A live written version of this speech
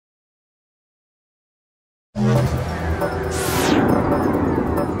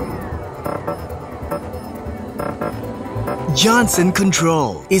Johnson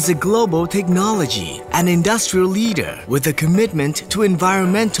Control is a global technology and industrial leader with a commitment to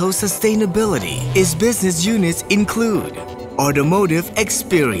environmental sustainability. Its business units include Automotive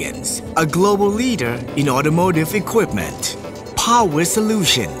Experience, a global leader in automotive equipment; Power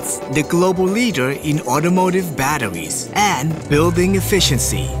Solutions, the global leader in automotive batteries; and Building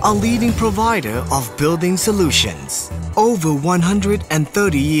Efficiency, a leading provider of building solutions. Over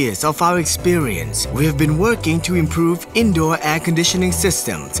 130 years of our experience, we have been working to improve indoor air conditioning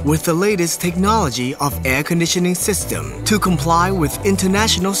systems with the latest technology of air conditioning system to comply with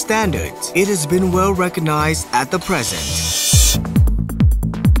international standards. It has been well recognized at the present.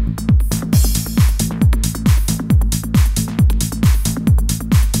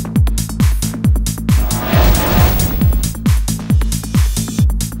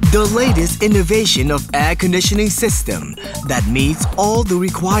 The latest innovation of air conditioning system that meets all the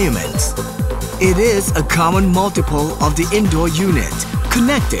requirements. It is a common multiple of the indoor unit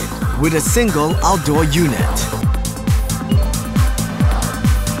connected with a single outdoor unit.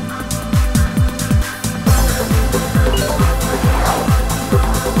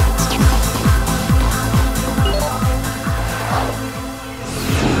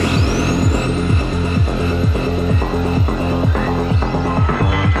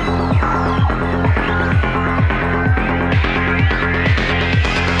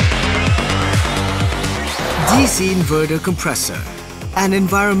 DC inverter compressor, an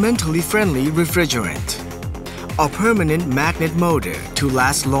environmentally friendly refrigerant. A permanent magnet motor to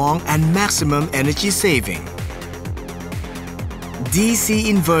last long and maximum energy saving. DC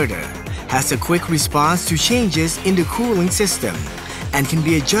inverter has a quick response to changes in the cooling system and can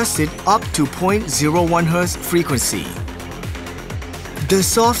be adjusted up to 0.01 Hz frequency. The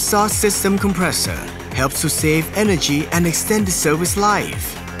soft start system compressor helps to save energy and extend the service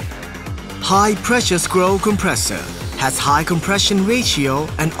life. High pressure scroll compressor has high compression ratio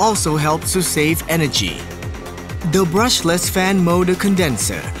and also helps to save energy. The brushless fan motor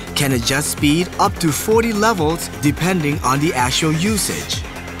condenser can adjust speed up to 40 levels depending on the actual usage.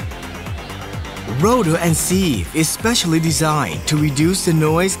 Rotor and sieve is specially designed to reduce the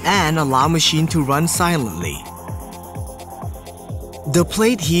noise and allow machine to run silently. The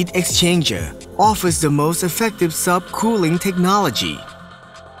plate heat exchanger offers the most effective sub-cooling technology.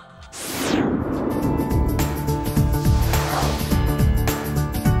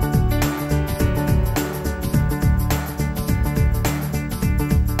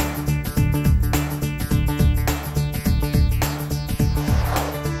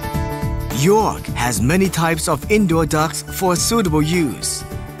 YORK has many types of indoor ducts for suitable use.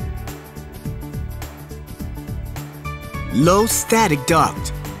 Low static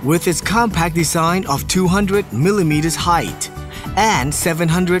duct with its compact design of 200 mm height and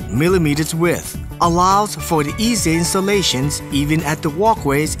 700 mm width allows for the easy installations even at the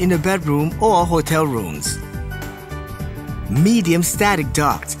walkways in a bedroom or hotel rooms. Medium static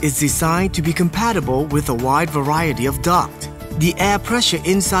duct is designed to be compatible with a wide variety of duct. The air pressure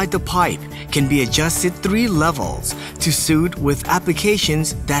inside the pipe can be adjusted 3 levels to suit with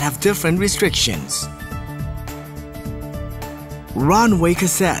applications that have different restrictions. Runway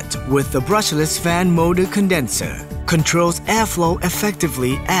cassette with the brushless fan motor condenser controls airflow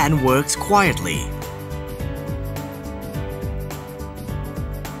effectively and works quietly.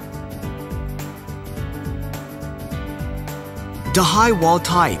 The high wall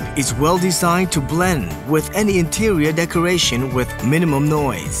type is well designed to blend with any interior decoration with minimum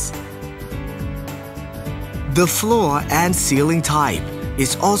noise. The floor and ceiling type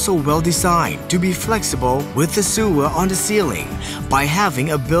is also well designed to be flexible with the sewer on the ceiling by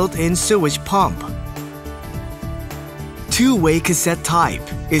having a built-in sewage pump. Two-way cassette type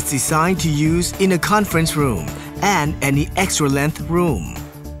is designed to use in a conference room and any extra-length room.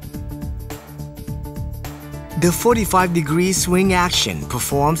 The 45-degree swing action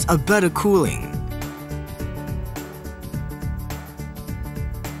performs a better cooling.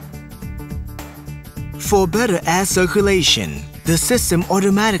 For better air circulation, the system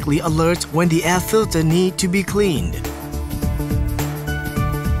automatically alerts when the air filter needs to be cleaned.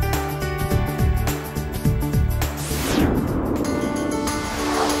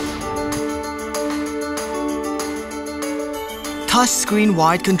 Touchscreen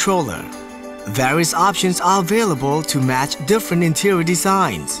wide controller. Various options are available to match different interior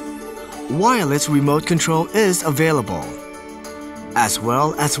designs. Wireless remote control is available, as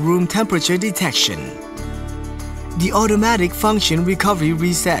well as room temperature detection. The automatic function recovery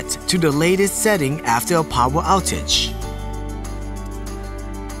resets to the latest setting after a power outage.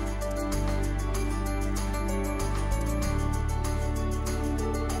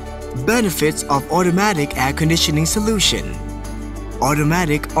 Benefits of automatic air conditioning solution.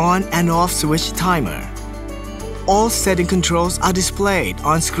 Automatic on and off switch timer. All setting controls are displayed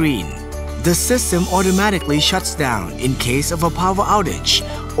on screen. The system automatically shuts down in case of a power outage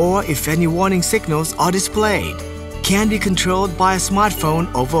or if any warning signals are displayed. Can be controlled by a smartphone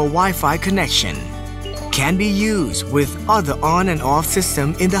over a Wi-Fi connection. Can be used with other on and off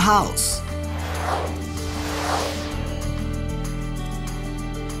system in the house.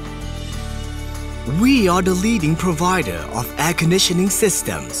 We are the leading provider of air conditioning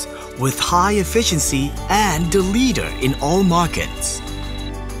systems with high efficiency and the leader in all markets.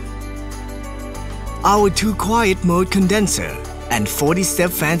 Our 2 quiet mode condenser and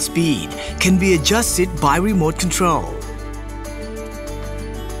 40-step fan speed can be adjusted by remote control.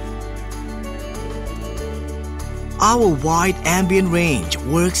 Our wide ambient range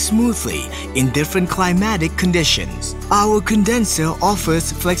works smoothly in different climatic conditions. Our condenser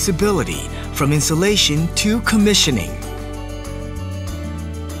offers flexibility from installation to commissioning.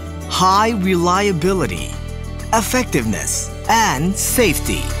 High reliability, effectiveness, and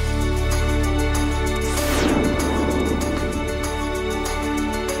safety.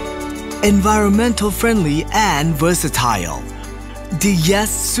 Environmental friendly and versatile. The YORK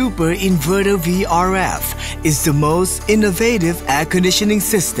Super Inverter VRF is the most innovative air conditioning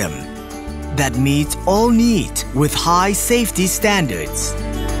system that meets all needs with high safety standards.